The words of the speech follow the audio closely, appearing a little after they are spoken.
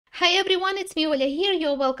Hi everyone, it's me Oля here.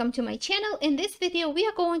 You're welcome to my channel. In this video we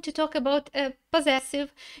are going to talk about a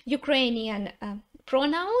possessive Ukrainian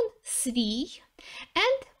pronoun СВІЙ,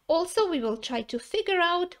 and also we will try to figure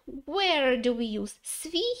out where do we use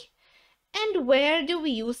СВІЙ and where do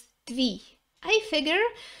we use ТВІЙ. I figure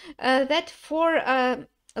that for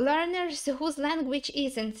learners whose language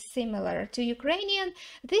isn't similar to Ukrainian,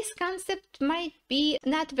 this concept might be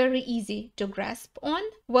not very easy to grasp on.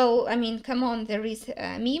 Well, I mean, come on, there is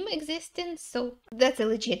a meme existing, so that's a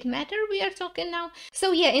legit matter we are talking now.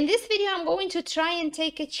 So yeah, in this video I'm going to try and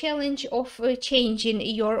take a challenge of changing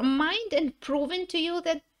your mind and proving to you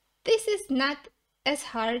that this is not as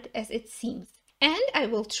hard as it seems. And I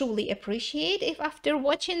will truly appreciate if after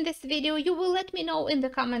watching this video you will let me know in the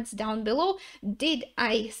comments down below, did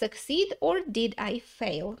I succeed or did I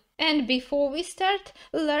fail? And before we start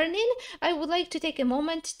learning, I would like to take a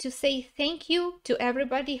moment to say thank you to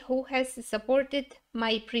everybody who has supported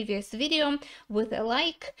my previous video with a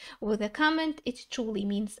like, with a comment. It truly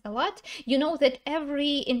means a lot. You know that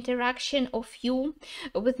every interaction of you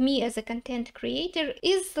with me as a content creator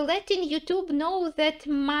is letting YouTube know that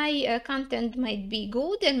my content might be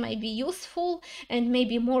good and might be useful and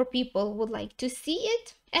maybe more people would like to see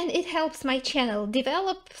it. And it helps my channel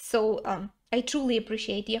develop, so I truly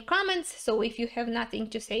appreciate your comments. So if you have nothing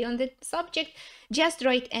to say on the subject, just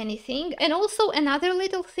write anything. And also another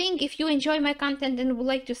little thing, if you enjoy my content and would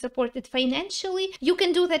like to support it financially, you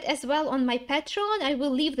can do that as well on my Patreon. I will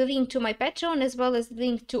leave the link to my Patreon as well as the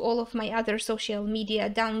link to all of my other social media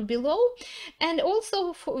down below. And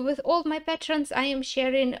also with all my patrons, I am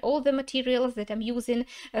sharing all the materials that I'm using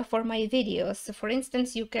for my videos. So for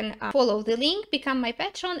instance, you can follow the link, become my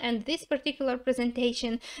patron, and this particular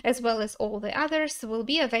presentation as well as all the others will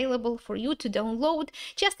be available for you to download,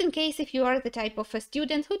 just in case if you are the type of a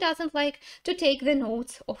student who doesn't like to take the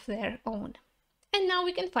notes of their own. And now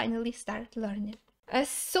we can finally start learning.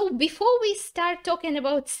 So before we start talking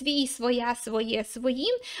about СВІЙ, СВОЯ, СВОЄ, СВОЇ,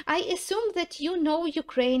 I assume that you know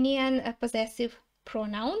Ukrainian possessive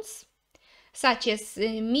pronouns, such as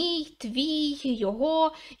мій, твій,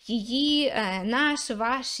 його, її, наш,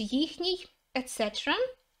 ваш, їхній, etc.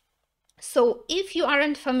 So if you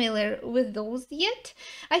aren't familiar with those yet,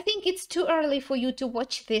 I think it's too early for you to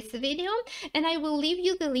watch this video, and I will leave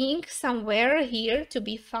you the link somewhere here to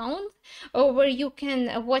be found, or where you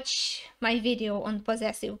can watch my video on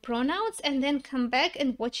possessive pronouns and then come back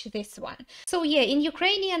and watch this one. So yeah, in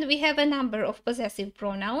Ukrainian we have a number of possessive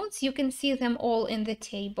pronouns. You can see them all in the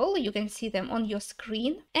table, you can see them on your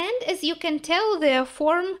screen, and as you can tell, their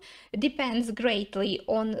form depends greatly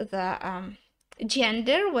on the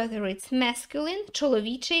gender, whether it's masculine,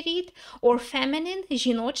 чоловічий рід, or feminine,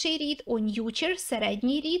 жіночий рід, or neutral,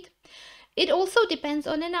 середній рід. It also depends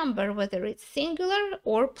on a number, whether it's singular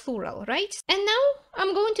or plural, right? And now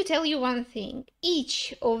I'm going to tell you one thing.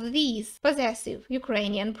 Each of these possessive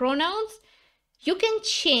Ukrainian pronouns you can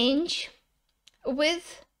change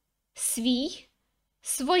with СВІЙ,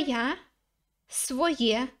 СВОЯ,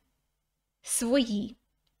 СВОЄ, СВОЇ.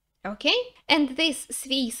 Okay, and this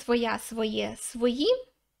СВІЙ, СВОЯ, СВОЄ, СВОΗ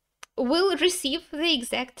will receive the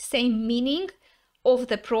exact same meaning of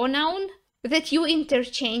the pronoun that you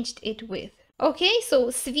interchanged it with. Okay,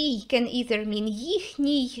 so СВІЙ can either mean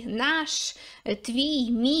їхній, наш,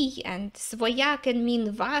 твій, мій, and СВОЯ can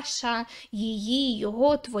mean ваша, її,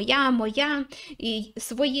 його, твоя, моя, і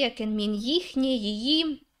СВОЄ can mean їхнє,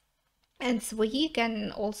 її. And СВОΗ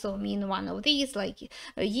can also mean one of these, like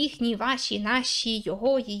їхні, ваші, наші,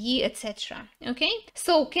 його, її, etc. Okay?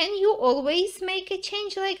 So can you always make a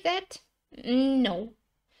change like that? No.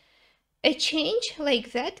 A change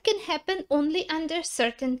like that can happen only under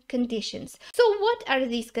certain conditions. So what are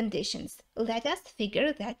these conditions? Let us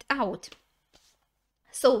figure that out.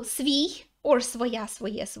 So СВІЙ or СВОЯ,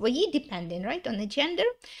 СВОЄ, СВОΗ, depending, right, on the gender,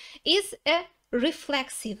 is a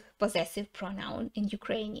reflexive possessive pronoun in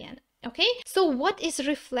Ukrainian. Okay, so what is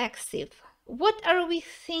reflexive? What are we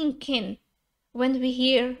thinking when we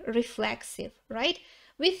hear reflexive, right?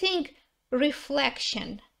 We think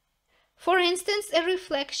reflection. For instance, a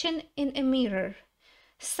reflection in a mirror.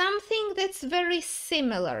 Something that's very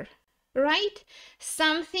similar, right?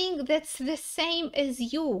 Something that's the same as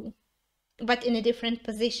you, but in a different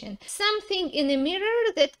position. Something in a mirror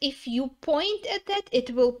that if you point at that,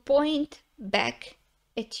 it will point back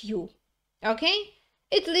at you. Okay?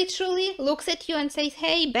 It literally looks at you and says,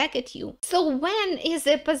 hey, back at you. So when is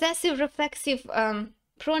a possessive reflexive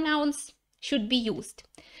pronouns should be used?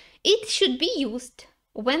 It should be used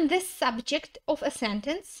when the subject of a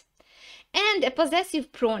sentence and a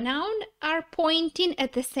possessive pronoun are pointing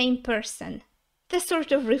at the same person. The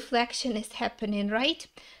sort of reflection is happening, right?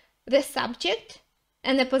 The subject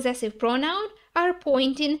and the possessive pronoun are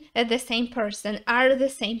pointing at the same person, are the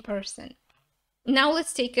same person. Now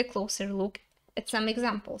let's take a closer look at some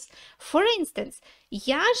examples. For instance,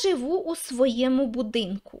 я живу у своєму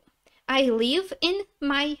будинку. I live in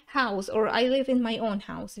my house, or I live in my own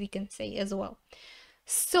house, we can say as well.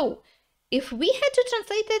 So, if we had to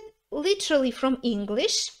translate it literally from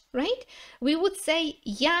English, right, we would say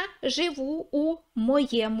я живу у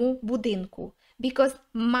моєму будинку, because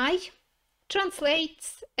my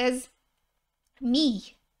translates as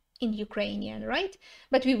me in Ukrainian, right?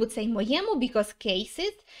 But we would say моєму because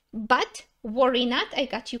cases, but worry not, I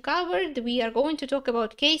got you covered. We are going to talk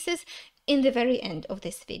about cases in the very end of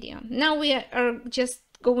this video. Now we are just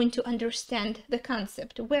going to understand the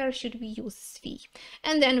concept. Where should we use СВІЙ?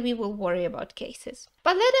 And then we will worry about cases.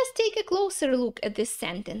 But let us take a closer look at this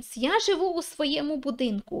sentence. Я живу у своєму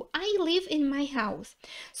будинку. I live in my house.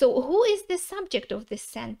 So who is the subject of this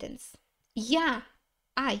sentence? Я,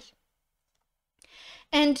 I.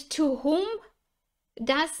 And to whom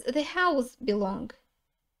does the house belong?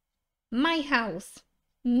 My house.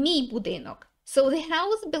 Мій будинок. So the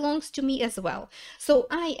house belongs to me as well. So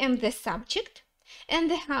I am the subject, and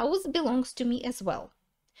the house belongs to me as well.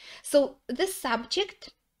 So the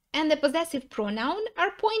subject and the possessive pronoun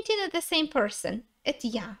are pointing at the same person, at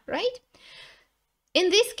я, right? In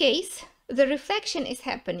this case, the reflection is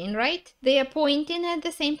happening, right? They are pointing at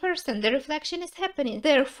the same person. The reflection is happening.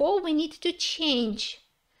 Therefore, we need to change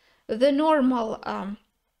the normal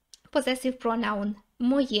possessive pronoun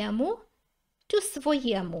моєму to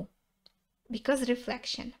своєму, because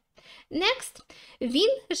reflection. Next, він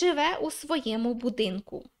живе у своєму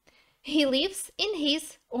будинку. He lives in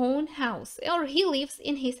his own house, or he lives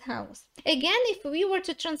in his house. Again, if we were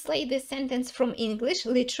to translate this sentence from English,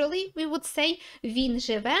 literally, we would say він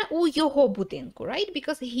живе у його будинку, right?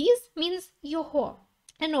 Because his means його,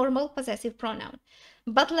 a normal possessive pronoun.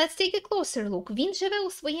 But let's take a closer look. Він живе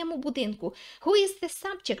у своєму будинку. Who is the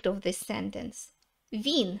subject of this sentence?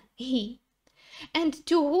 Він, he. And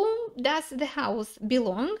to whom does the house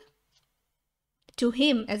belong? To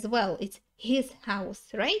him as well. It's his house,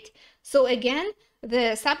 right? So again,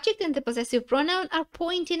 the subject and the possessive pronoun are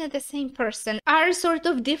pointing at the same person, are sort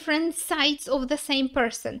of different sides of the same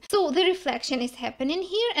person. So the reflection is happening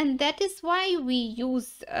here, and that is why we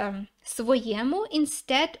use своєму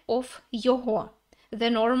instead of його, the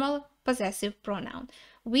normal possessive pronoun.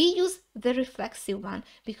 We use the reflexive one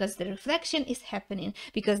because the reflection is happening,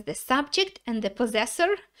 because the subject and the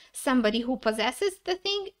possessor, somebody who possesses the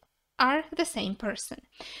thing, are the same person.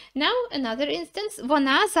 Now, another instance.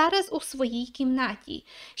 Вона зараз у своїй кімнаті.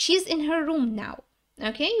 She's in her room now.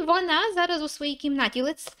 Okay? Вона зараз у своїй кімнаті.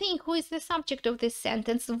 Let's think who is the subject of this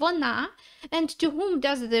sentence. Вона. And to whom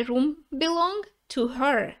does the room belong? To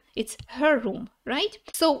her. It's her room, right?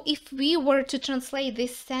 So if we were to translate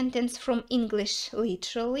this sentence from English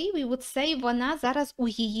literally, we would say вона зараз у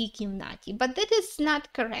її кімнаті. But that is not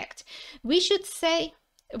correct. We should say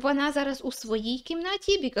вона зараз у своїй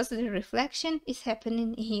кімнаті because the reflection is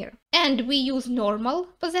happening here. And we use normal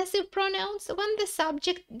possessive pronouns when the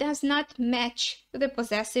subject does not match the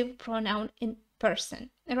possessive pronoun in person,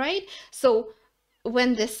 right? So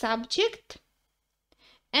when the subject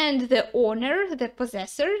and the owner, the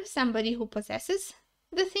possessor, somebody who possesses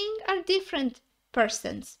the thing, are different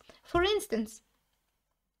persons. For instance,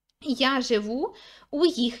 я живу у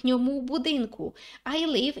їхньому будинку. I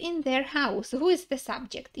live in their house. Who is the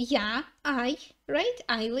subject? Я, I, right?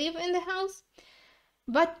 I live in the house.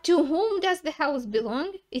 But to whom does the house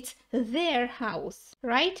belong? It's their house,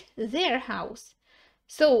 right? Their house.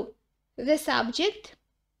 So the subject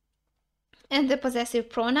and the possessive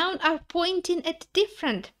pronoun are pointing at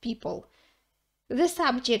different people. The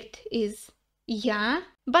subject is я,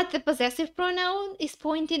 but the possessive pronoun is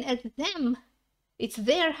pointing at them. It's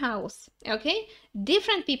their house, okay?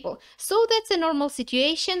 Different people. So that's a normal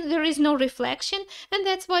situation. There is no reflection, and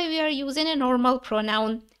that's why we are using a normal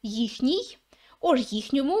pronoun їхній or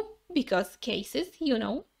їхньому, because cases, you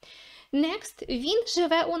know. Next, він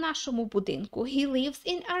живе у нашому будинку. He lives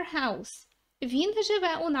in our house. Він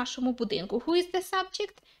живе у нашому будинку. Who is the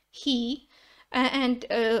subject? He. And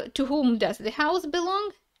to whom does the house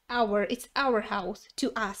belong? It's our house,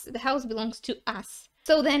 to us. The house belongs to us.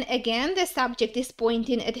 So then again, the subject is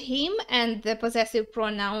pointing at him and the possessive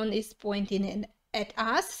pronoun is pointing at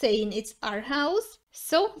us, saying it's our house.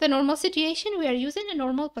 So the normal situation, we are using a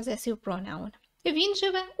normal possessive pronoun. Він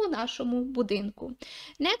живе у нашому будинку.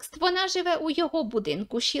 Next, вона живе у його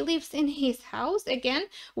будинку. She lives in his house. Again,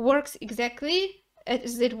 works exactly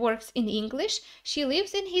as it works in English. She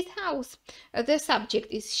lives in his house. The subject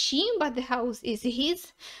is she, but the house is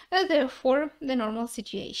his. Therefore, the normal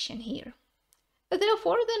situation here.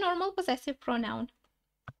 therefore the normal possessive pronoun.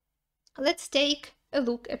 Let's take a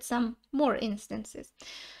look at some more instances.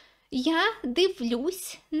 Я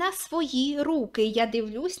дивлюсь на свої руки. Я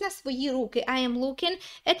дивлюсь на свої руки. I am looking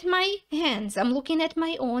at my hands. I'm looking at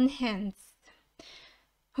my own hands.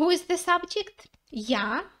 Who is the subject?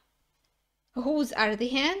 Я. Whose are the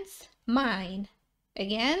hands? Mine.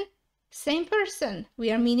 Again, same person. We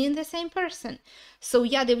are meaning the same person. So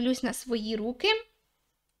я дивлюсь на свої руки.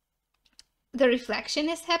 The reflection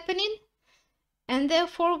is happening. And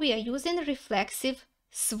therefore we are using reflexive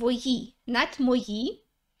свої. Not мої,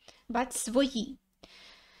 but свої.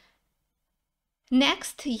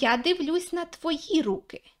 Next, я дивлюсь на твої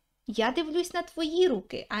руки. Я дивлюсь на твої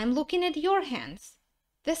руки. I'm looking at your hands.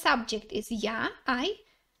 The subject is я, I,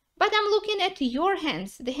 but I'm looking at your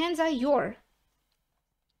hands. The hands are your.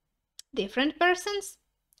 Different persons,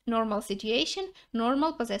 normal situation,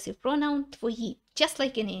 normal possessive pronoun твої. Just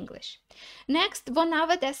like in English. Next, вона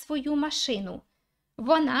веде свою машину.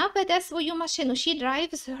 Вона веде свою машину. She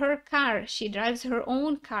drives her car. She drives her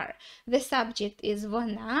own car. The subject is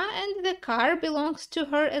вона, and the car belongs to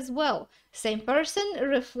her as well. Same person,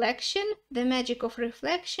 reflection. The magic of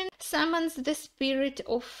reflection summons the spirit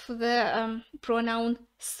of the pronoun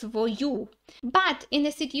свою. But in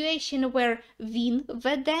a situation where він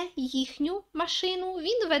веде їхню машину,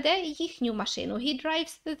 він веде їхню машину. He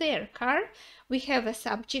drives their car. We have a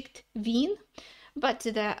subject він. But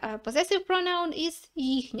the possessive pronoun is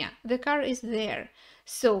їхня. The car is there.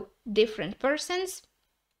 So, different persons,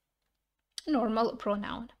 normal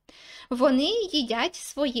pronoun. Вони їдять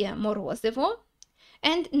своє морозиво.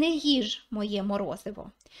 And не їж моє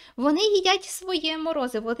морозиво. Вони їдять своє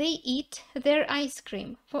морозиво. They eat their ice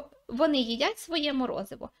cream. Вони їдять своє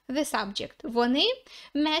морозиво. The subject. Вони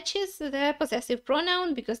matches the possessive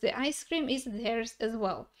pronoun because the ice cream is theirs as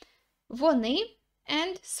well. Вони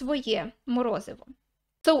and своє морозиво.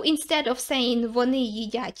 So instead of saying вони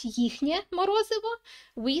їдять їхнє морозиво,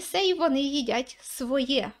 we say вони їдять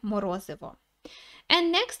своє морозиво.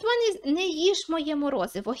 And next one is не їж моє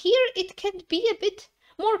морозиво. Here it can be a bit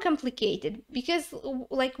more complicated because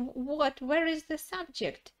like what, where is the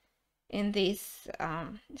subject in this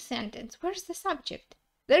sentence? Where's the subject?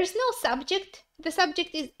 There is no subject. The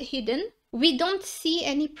subject is hidden. We don't see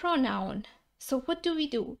any pronoun. So what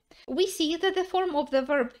do? We see that the form of the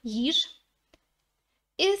verb їж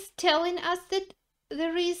is telling us that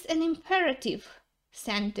there is an imperative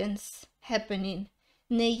sentence happening.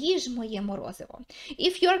 Не їж моє морозиво.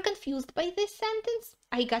 If you are confused by this sentence,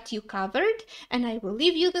 I got you covered, and I will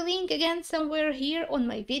leave you the link again somewhere here on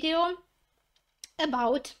my video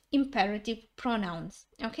about imperative pronouns.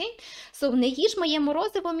 Okay? So, не їж моє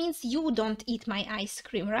морозиво means you don't eat my ice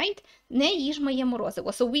cream, right? Не їж моє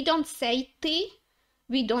морозиво. So, we don't say ти,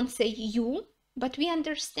 we don't say you, but we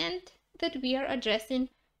understand that we are addressing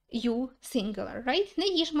you singular, right? Не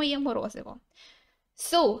їж моє морозиво.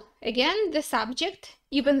 So, again, the subject,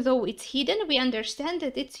 even though it's hidden, we understand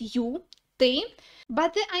that it's you, ти,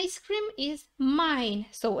 but the ice cream is mine.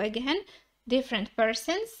 So, again, different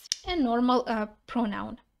persons and normal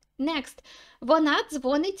pronoun. Next, вона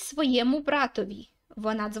дзвонить своєму братові.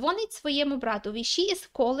 Вона дзвонить своєму братові. She is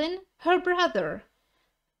calling her brother.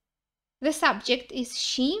 The subject is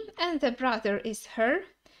she and the brother is her.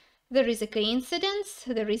 There is a coincidence,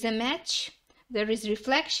 there is a match, there is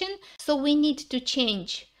reflection, so we need to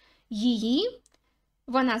change її,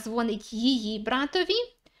 вона дзвонить її братові,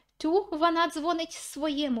 to вона дзвонить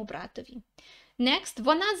своєму братові. Next,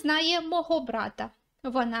 вона знає мого брата.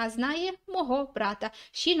 Вона знає мого брата.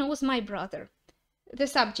 She knows my brother. The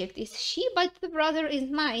subject is she, but the brother is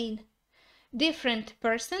mine. Different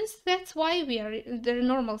persons, that's why we are in the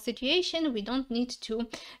normal situation, we don't need to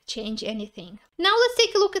change anything. Now let's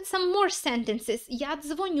take a look at some more sentences. Я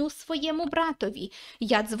дзвоню своєму братові.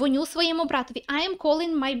 Я дзвоню своєму братові. I am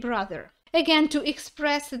calling my brother. Again, to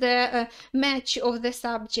express the match of the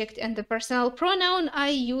subject and the personal pronoun, I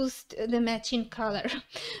used the matching color.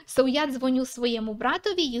 So, я дзвоню своєму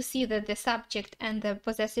братові. You see that the subject and the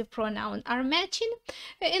possessive pronoun are matching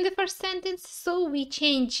in the first sentence. So, we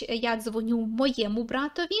change я дзвоню моєму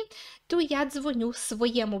братові to я дзвоню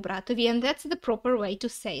своєму братові. And that's the proper way to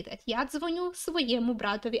say that. Я дзвоню своєму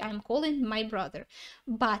братові. I'm calling my brother.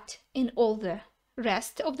 But in all the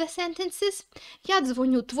rest of the sentences, я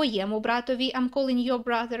дзвоню твоєму братові, I'm calling your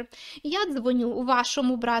brother. Я дзвоню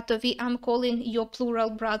вашому братові, I'm calling your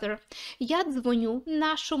plural brother. Я дзвоню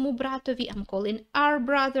нашому братові, I'm calling our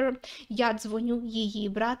brother. Я дзвоню її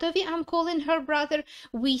братові, I'm calling her brother.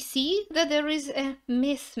 We see that there is a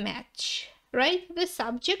mismatch, right? The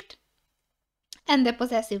subject And the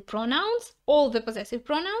possessive pronouns, all the possessive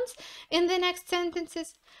pronouns in the next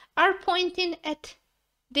sentences are pointing at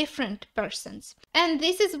different persons. And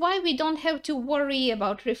this is why we don't have to worry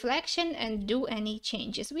about reflection and do any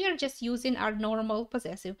changes. We are just using our normal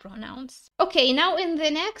possessive pronouns. Okay, now in the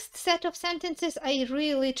next set of sentences, I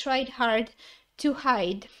really tried hard to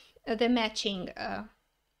hide the matching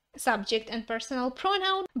subject and personal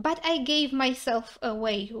pronoun, but I gave myself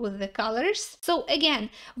away with the colors. So again,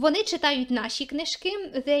 вони читають наші книжки,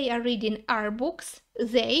 they are reading our books,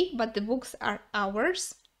 they, but the books are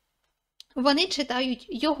ours. Вони читають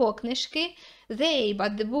його книжки, they,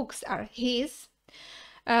 but the books are his.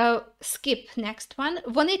 Skip next one.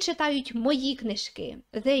 Вони читають мої книжки,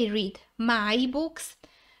 they read my books.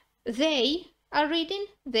 They are reading,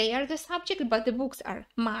 they are the subject, but the books are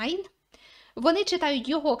mine. Вони читають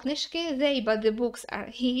його книжки, they, but the books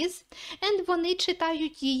are his. And вони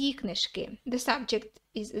читають її книжки. The subject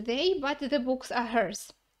is they, but the books are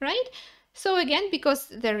hers. Right? So again, because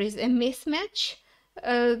there is a mismatch,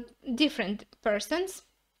 different persons,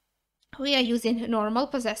 we are using normal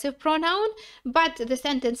possessive pronoun, but the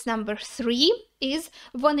sentence number 3 is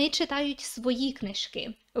вони читають свої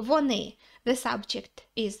книжки. Вони, the subject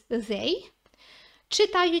is they,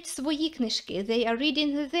 читають свої книжки, they are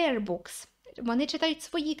reading their books. Вони читають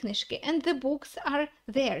свої книжки, and the books are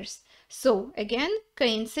theirs. So again,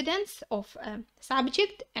 coincidence of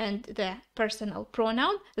subject and the personal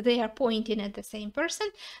pronoun, they are pointing at the same person.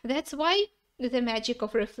 That's why the magic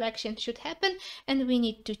of reflection should happen, and we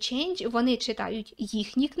need to change вони читають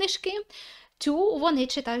їхні книжки to вони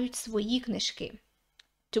читають свої книжки.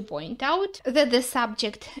 To point out that the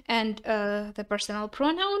subject and the personal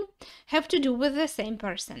pronoun have to do with the same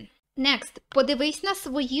person. Next, подивись на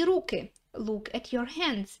свої руки. Look at your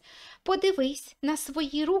hands. Подивись на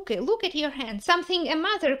свої руки. Look at your hands. Something a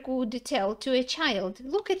mother could tell to a child.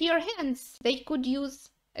 Look at your hands. They could use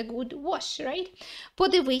a good wash, right?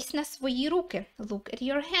 Подивись на свої руки. Look at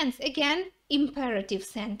your hands. Again, imperative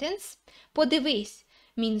sentence. Подивись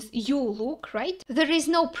means you look, right? There is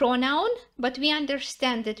no pronoun, but we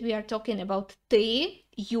understand that we are talking about ти,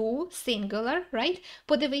 you, singular, right?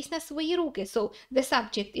 Подивись на свої руки. So the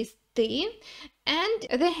subject is ти, and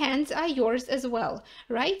the hands are yours as well,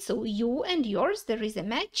 right? So you and yours, there is a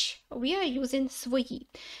match. We are using свої.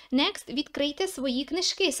 Next, відкрийте свої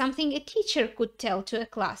книжки. Something a teacher could tell to a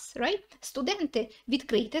class, right? Студенти,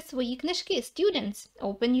 відкрийте свої книжки. Students,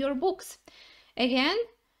 open your books. Again,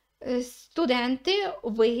 студенти,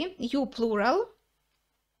 ви, you plural.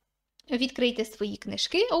 Відкрийте свої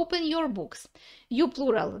книжки, open your books. You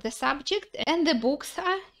plural, the subject, and the books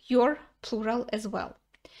are your plural as well.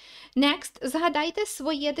 Next, згадайте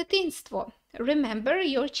своє дитинство. Remember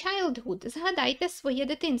your childhood. Згадайте своє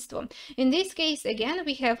дитинство. In this case, again,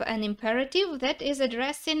 we have an imperative that is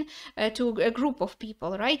addressing to a group of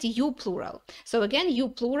people, right? You plural. So again, you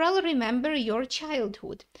plural, remember your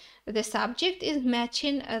childhood. The subject is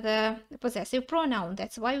matching the possessive pronoun.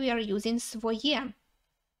 That's why we are using СВОЄ.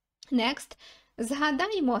 Next,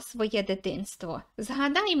 згадаймо своє дитинство.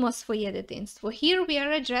 Згадаймо своє дитинство. Here we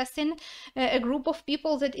are addressing a group of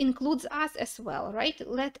people that includes us as well, right?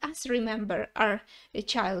 Let us remember our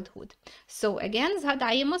childhood. So again,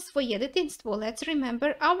 згадаємо своє дитинство. Let's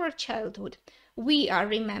remember our childhood. We are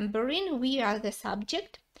remembering, we are the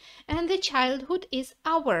subject, and the childhood is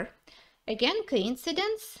our. Again,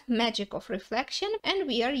 coincidence, magic of reflection, and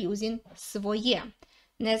we are using СВОЄ.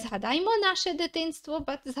 Не згадаймо наше дитинство,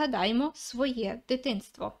 but згадаймо своє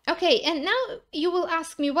дитинство. Okay, and now you will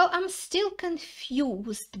ask me, well, I'm still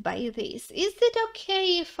confused by this. Is it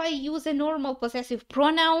okay if I use a normal possessive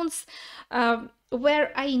pronouns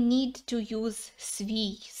where I need to use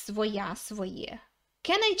свій, своя, своє?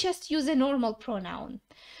 Can I just use a normal pronoun?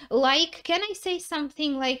 Like, can I say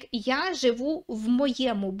something like я живу в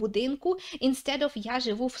моєму будинку instead of я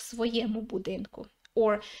живу в своєму будинку?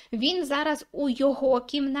 Or він зараз у його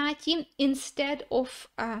кімнаті instead of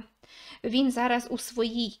він зараз у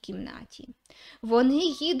своїй кімнаті. Вони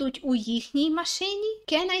їдуть у їхній машині.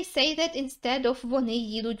 Can I say that instead of вони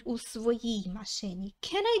їдуть у своїй машині?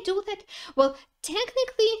 Can I do that? Well,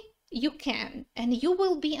 technically you can, and you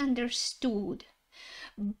will be understood.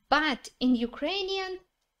 But in Ukrainian,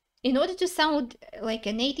 in order to sound like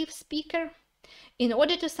a native speaker, in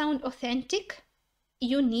order to sound authentic,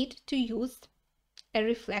 you need to use a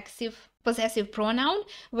reflexive possessive pronoun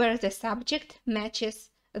where the subject matches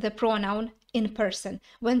the pronoun in person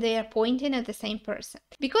when they are pointing at the same person.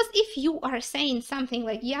 Because if you are saying something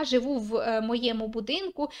like я живу в моєму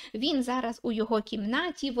будинку, він зараз у його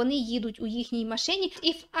кімнаті, вони їдуть у їхній машині.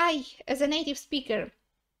 If I, as a native speaker,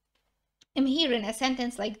 am hearing a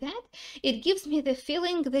sentence like that, it gives me the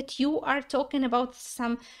feeling that you are talking about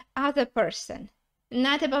some other person,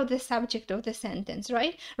 not about the subject of the sentence,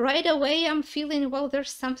 right? Right away, I'm feeling, well,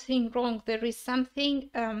 there's something wrong. There is something,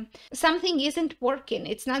 something isn't working.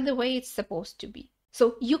 It's not the way it's supposed to be.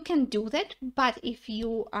 So you can do that, but if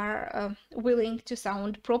you are willing to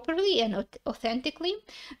sound properly and authentically,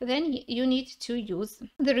 then you need to use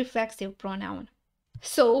the reflexive pronoun.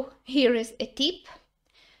 So here is a tip.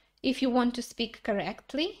 If you want to speak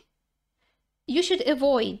correctly, you should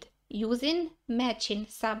avoid using matching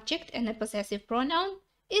subject and a possessive pronoun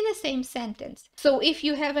in the same sentence. So if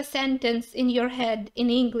you have a sentence in your head in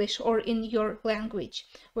English or in your language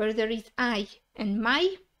where there is I and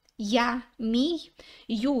my, я, мій,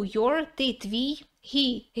 you, your, ти, твій,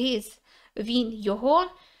 he, his, він, його,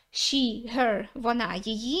 she, her, вона,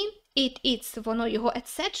 її, it, its, воно, його,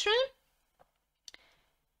 etc.,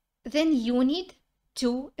 then you need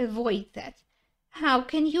to avoid that. How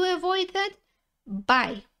can you avoid that?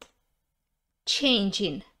 By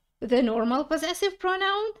changing the normal possessive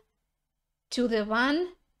pronoun to the one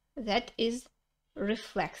that is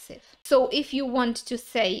reflexive. So if you want to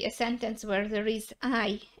say a sentence where there is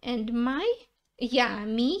I and my, я,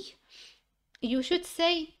 мій, you should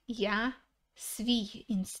say я, свій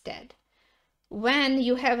instead. When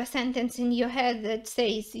you have a sentence in your head that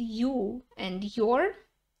says you and your,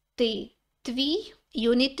 ти, твій,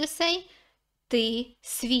 you need to say ти,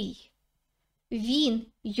 свій. Він,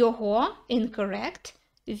 його, incorrect,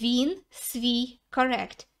 він, свій,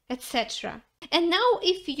 correct, etc. And now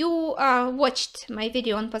if you watched my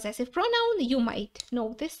video on possessive pronoun, you might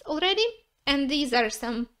know this already. And these are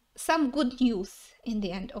some good news in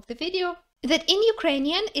the end of the video. That in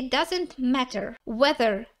Ukrainian, it doesn't matter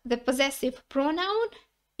whether the possessive pronoun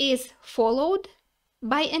is followed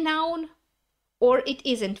by a noun or it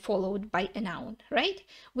isn't followed by a noun, right?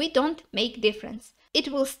 We don't make difference.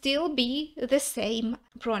 It will still be the same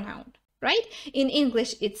pronoun, right? In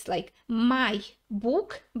English, it's like my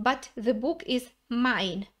book, but the book is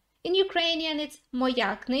mine. In Ukrainian, it's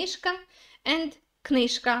моя книжка and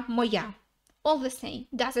книжка моя. All the same,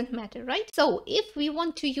 doesn't matter, right? So if we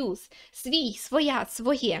want to use свій, своя,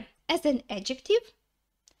 своє as an adjective,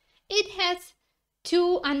 it has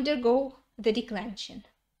to undergo the declension.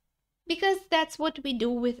 Because that's what we do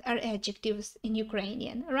with our adjectives in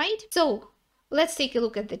Ukrainian, right? So let's take a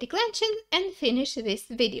look at the declension and finish this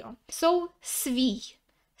video. So свій,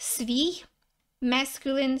 свій,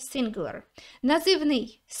 masculine singular.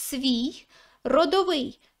 Називний свій,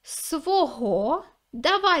 родовий свого,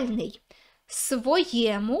 давальний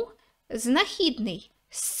своєму, знахідний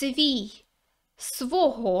свій,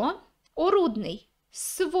 свого, орудний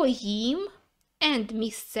своїм, and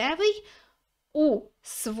місцевий у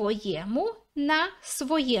своєму, на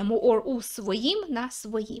своєму, or у своїм, на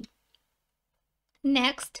своїм.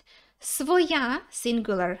 Next, своя,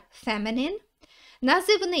 singular feminine,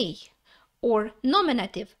 називний, or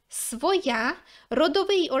nominative, своя,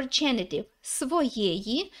 родовий or genitive,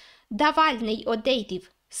 своєї, давальний or dative,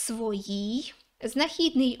 своїй,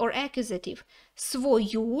 знахідний or accusative,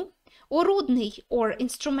 свою, орудний or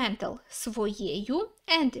instrumental, своєю,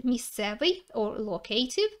 and місцевий or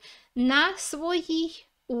locative, на своїй,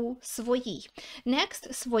 у своїй.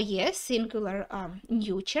 Next, своє, singular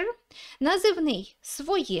neuter, називний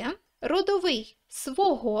своє, родовий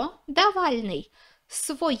свого, давальний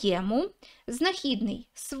своєму, знахідний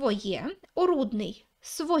своє, орудний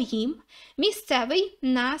своїм, місцевий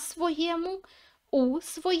на своєму, у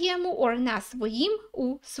своєму, or на своїм,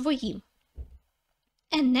 у своїм.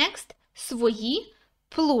 And next, свої,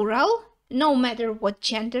 plural, no matter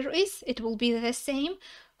what gender is, it will be the same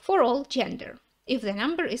for all gender, if the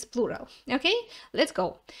number is plural. Okay, let's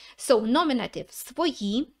go. So, nominative,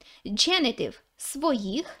 свої, genitive,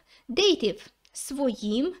 своїх, dative,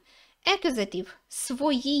 своїм, accusative,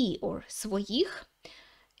 свої or своїх,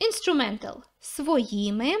 instrumental,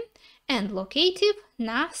 своїми, and locative,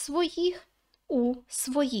 на своїх, у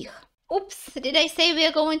своїх. Oops, did I say we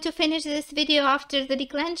are going to finish this video after the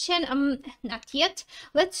declension? Not yet.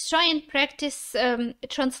 Let's try and practice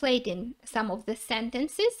translating some of the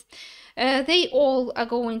sentences. They all are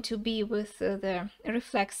going to be with the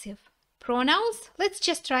reflexive pronouns. Let's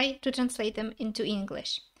just try to translate them into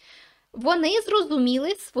English. Вони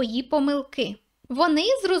зрозуміли свої помилки. Вони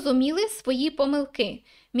зрозуміли свої помилки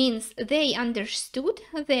means they understood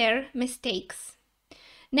their mistakes.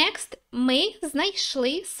 Next, ми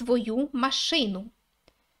знайшли свою машину.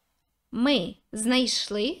 Ми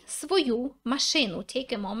знайшли свою машину.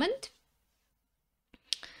 Take a moment.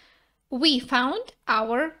 We found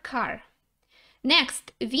our car.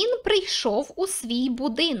 Next, він прийшов у свій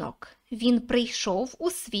будинок. Він прийшов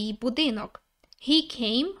у свій будинок. He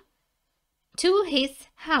came to his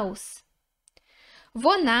house.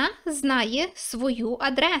 Вона знає свою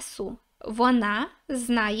адресу. Вона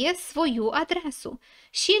знає свою адресу.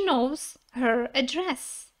 She knows her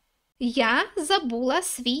address. Я забула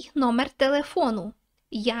свій номер телефону.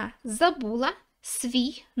 Я забула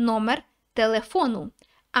свій номер телефону.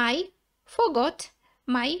 I forgot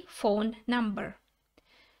my phone number.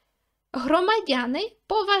 Громадяни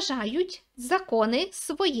поважають закони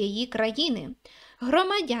своєї країни.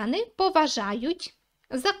 Громадяни поважають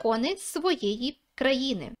закони своєї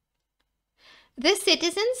країни. The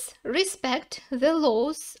citizens respect the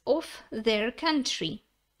laws of their country.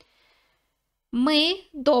 Ми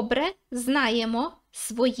добре знаємо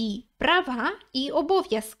свої права і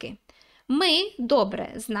обов'язки. Ми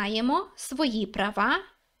добре знаємо свої права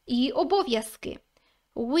і обов'язки.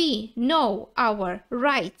 We know our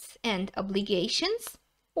rights and obligations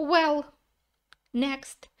well.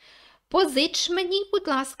 Next. Позич мені, будь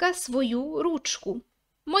ласка, свою ручку.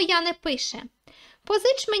 Моя не пише.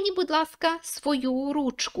 Позич мені, будь ласка, свою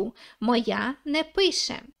ручку. Моя не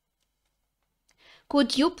пише.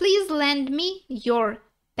 Could you please lend me your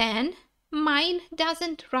pen? Mine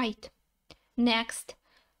doesn't write. Next.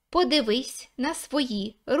 Подивись на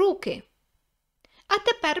свої руки. А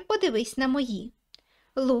тепер подивись на мої.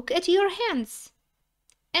 Look at your hands.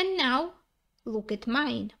 And now, look at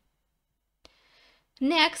mine.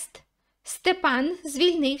 Next. Степан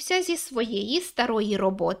звільнився зі своєї старої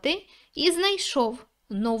роботи і знайшов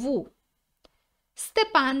нову.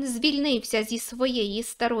 Степан звільнився зі своєї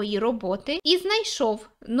старої роботи і знайшов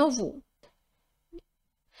нову.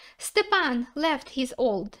 Степан left his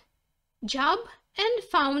old job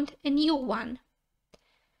and found a new one.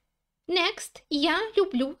 Next. Я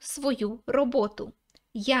люблю свою роботу.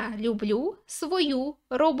 Я люблю свою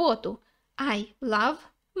роботу. I love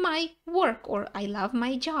my work or I love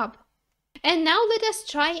my job. And now let us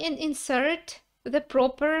try and insert the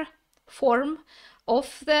proper form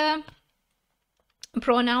of the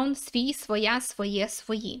pronoun свій, своя, своє,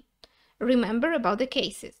 свої. Remember about the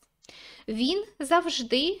cases. Він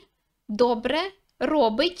завжди добре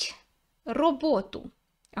робить роботу.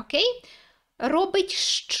 Okay? Робить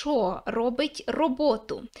що? Робить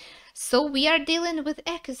роботу. So we are dealing with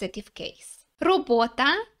accusative case.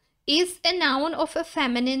 Робота is a noun of a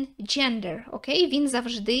feminine gender. Okay? Він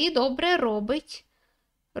завжди добре робить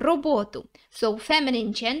роботу. So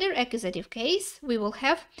feminine gender, accusative case, we will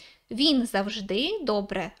have він завжди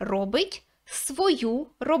добре робить свою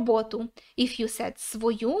роботу. If you said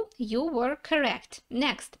свою, you were correct.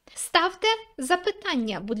 Next. Ставте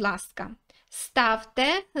запитання, будь ласка.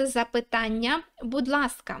 Ставте запитання, будь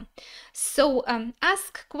ласка. So,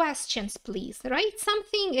 ask questions, please. Right?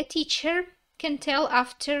 Something a teacher can tell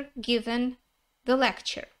after given the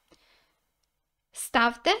lecture.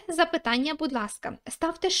 Ставте запитання, будь ласка.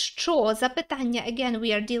 Ставте що? Запитання. Again,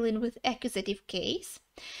 we are dealing with accusative case.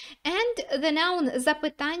 And the noun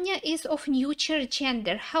запитання is of neuter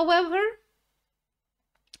gender. However,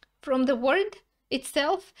 from the word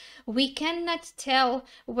itself, we cannot tell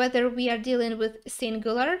whether we are dealing with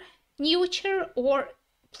singular, neuter, or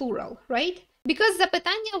plural, right? Because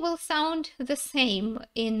запитання will sound the same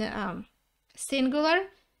in singular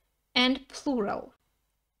and plural.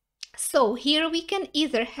 So here we can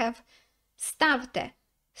either have ставте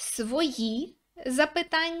свої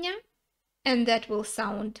запитання, and that will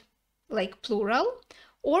sound like plural,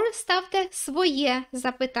 or ставте своє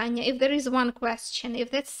запитання, if there is one question, if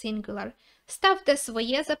that's singular. Ставте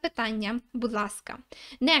своє запитання, будь ласка.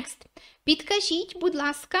 Next. Підкажіть, будь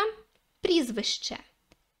ласка, прізвище.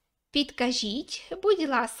 Підкажіть, будь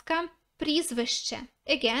ласка, прізвище.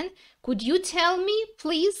 Again, could you tell me,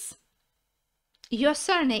 please, your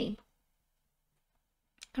surname?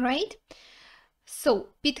 Right? So,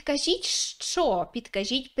 підкажіть що?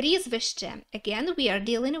 Підкажіть прізвище. Again, we are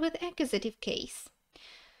dealing with accusative case.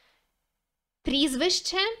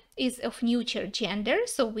 Прізвище is of neuter gender,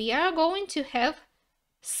 so we are going to have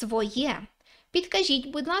своє. Підкажіть,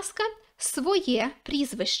 будь ласка, своє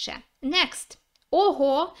прізвище. Next.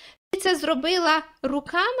 Ого, ти це зробила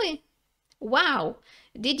руками? Wow.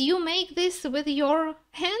 Did you make this with your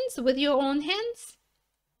hands, with your own hands?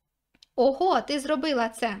 Ого, ти зробила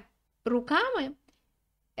це руками?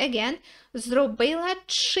 Again, зробила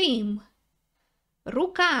чим?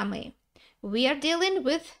 Руками. We are dealing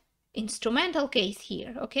with instrumental case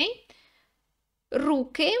here, okay?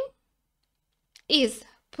 Руки is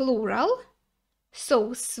plural.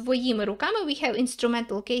 So, своїми руками we have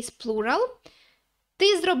instrumental case plural.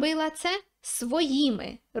 Ти зробила це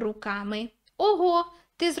своїми руками. Ого,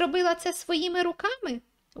 ти зробила це своїми руками?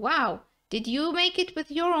 Wow, Did you make it with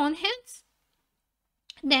your own hands?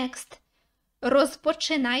 Next.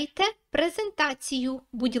 Розпочинайте презентацію,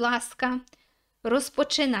 будь ласка.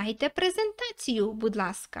 Розпочинайте презентацію, будь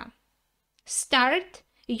ласка. Start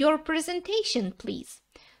your presentation, please.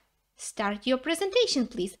 Start your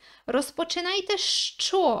presentation, please. Розпочинайте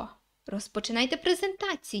що? Розпочинайте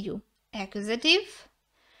презентацію. Accusative.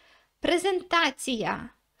 Презентація.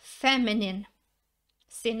 Feminine.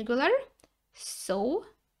 Singular. So,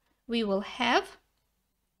 we will have.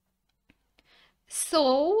 So,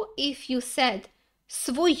 if you said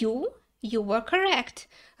свою, you were correct.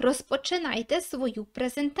 Розпочинайте свою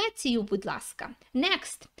презентацію, будь ласка.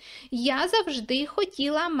 Next. Я завжди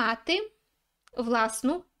хотіла мати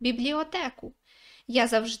власну бібліотеку. Я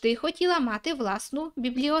завжди хотіла мати власну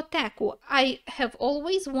бібліотеку. I have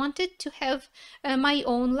always wanted to have my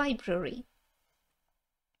own library.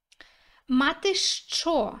 Мати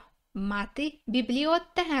що? Мати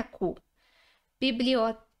бібліотеку.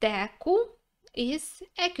 Бібліотеку is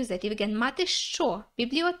accusative. Again, мати що?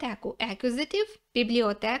 Бібліотеку. Accusative,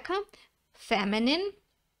 бібліотека, feminine,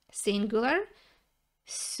 singular.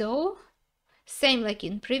 So, same like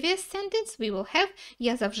in previous sentence, we will have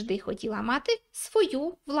я завжди хотіла мати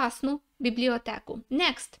свою власну бібліотеку.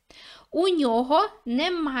 Next. У нього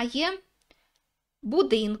немає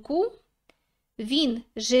будинку. Він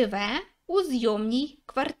живе у зйомній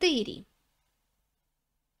квартирі.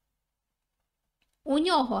 У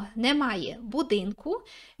нього немає будинку,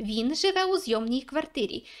 він живе у зйомній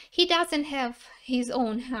квартирі. He doesn't have his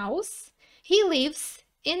own house. He lives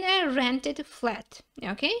in a rented flat.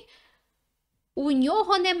 Okay? У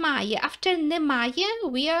нього немає. After немає,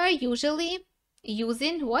 we are usually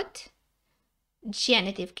using what?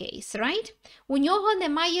 Genitive case, right? У нього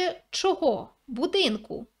немає чого?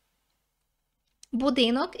 Будинку.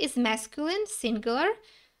 Будинок is masculine, singular.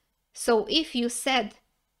 So if you said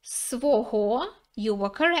свого, you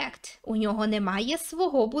were correct. У нього немає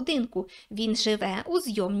свого будинку. Він живе у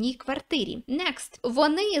зйомній квартирі. Next.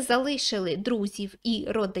 Вони залишили друзів і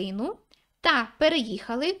родину та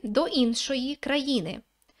переїхали до іншої країни.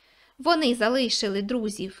 Вони залишили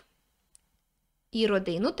друзів і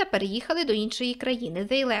родину та переїхали до іншої країни.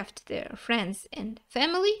 They left their friends and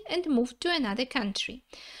family and moved to another country.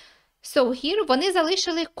 So here вони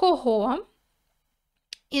залишили кого?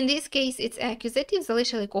 In this case, it's accusative.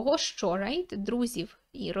 Залишили кого? Що, right? Друзів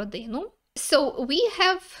і родину. So we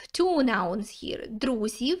have two nouns here.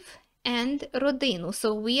 Друзів and родину.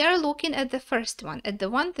 So we are looking at the first one, at the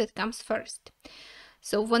one that comes first.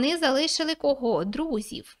 So вони залишили кого?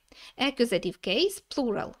 Друзів. Accusative case,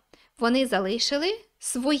 plural. Вони залишили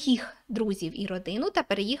своїх друзів і родину та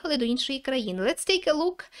переїхали до іншої країни. Let's take a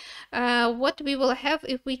look what we will have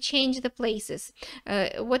if we change the places.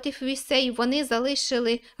 What if we say вони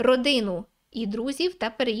залишили родину і друзів та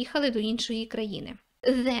переїхали до іншої країни.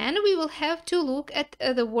 Then we will have to look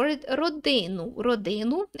at the word родину.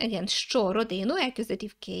 Родину, again, що родину,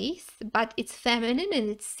 accusative case, but it's feminine and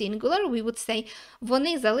it's singular. We would say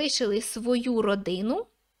вони залишили свою родину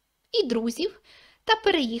і друзів та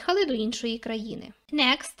переїхали до іншої країни.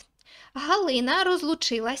 Next. Галина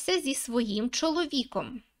розлучилася зі своїм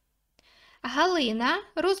чоловіком. Галина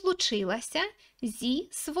розлучилася зі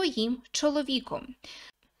своїм чоловіком.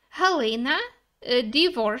 Галина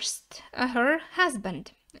divorced her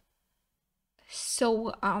husband.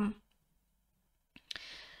 So,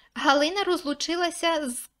 Галина розлучилася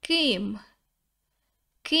з ким?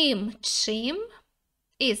 Ким, чим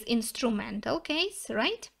is instrumental case,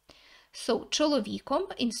 right? So, чоловіком,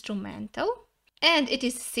 instrumental, and it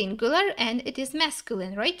is singular and it is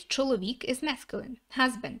masculine, right? Чоловік is masculine,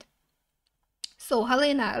 husband. So,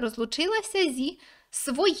 Галина розлучилася зі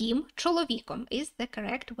своїм чоловіком is the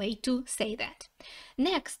correct way to say that.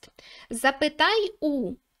 Next. Запитай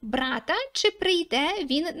у брата, чи прийде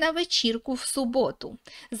він на вечірку в суботу.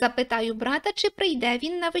 Запитаю брата, чи прийде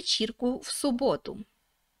він на вечірку в суботу.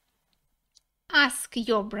 Ask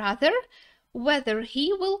your brother whether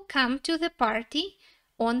he will come to the party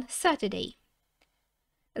on Saturday.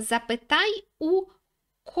 Запитай у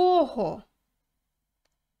кого.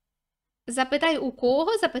 Запитай у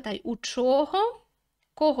кого, запитай у чого.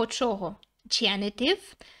 Кого чого?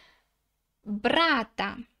 Genitive.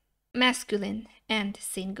 Брата. Masculine and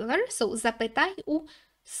singular. So, запитай у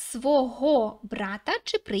свого брата,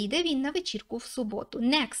 чи прийде він на вечірку в суботу.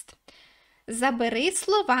 Next. Забери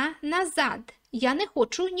слова назад. Я не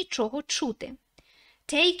хочу нічого чути.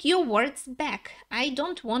 Take your words back. I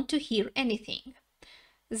don't want to hear anything.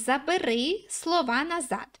 Забери слова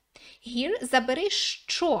назад. Here, забери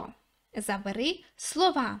що? Забери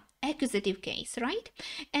слова. Accusative case, right?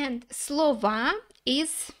 And слова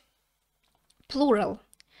is plural.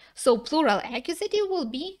 So plural accusative will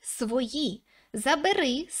be свої.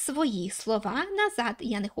 Забери свої слова назад.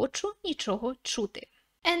 Я не хочу нічого чути.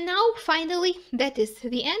 And now, finally, that is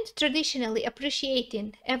the end. Traditionally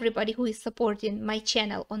appreciating everybody who is supporting my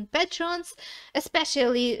channel on Patrons,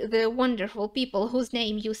 especially the wonderful people whose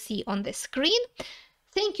name you see on the screen.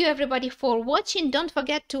 Thank you everybody for watching. Don't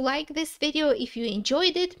forget to like this video if you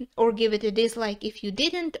enjoyed it, or give it a dislike if you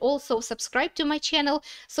didn't. Also subscribe to my channel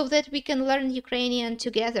so that we can learn Ukrainian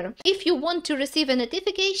together. If you want to receive a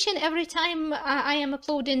notification every time I am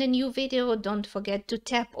uploading a new video, don't forget to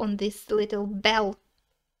tap on this little bell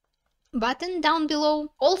button down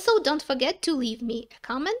below. Also, don't forget to leave me a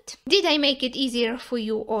comment. Did I make it easier for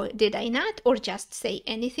you, or did I not? Or just say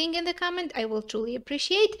anything in the comment. I will truly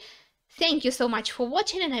appreciate. Thank you so much for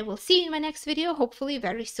watching, and I will see you in my next video, hopefully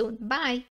very soon. Bye!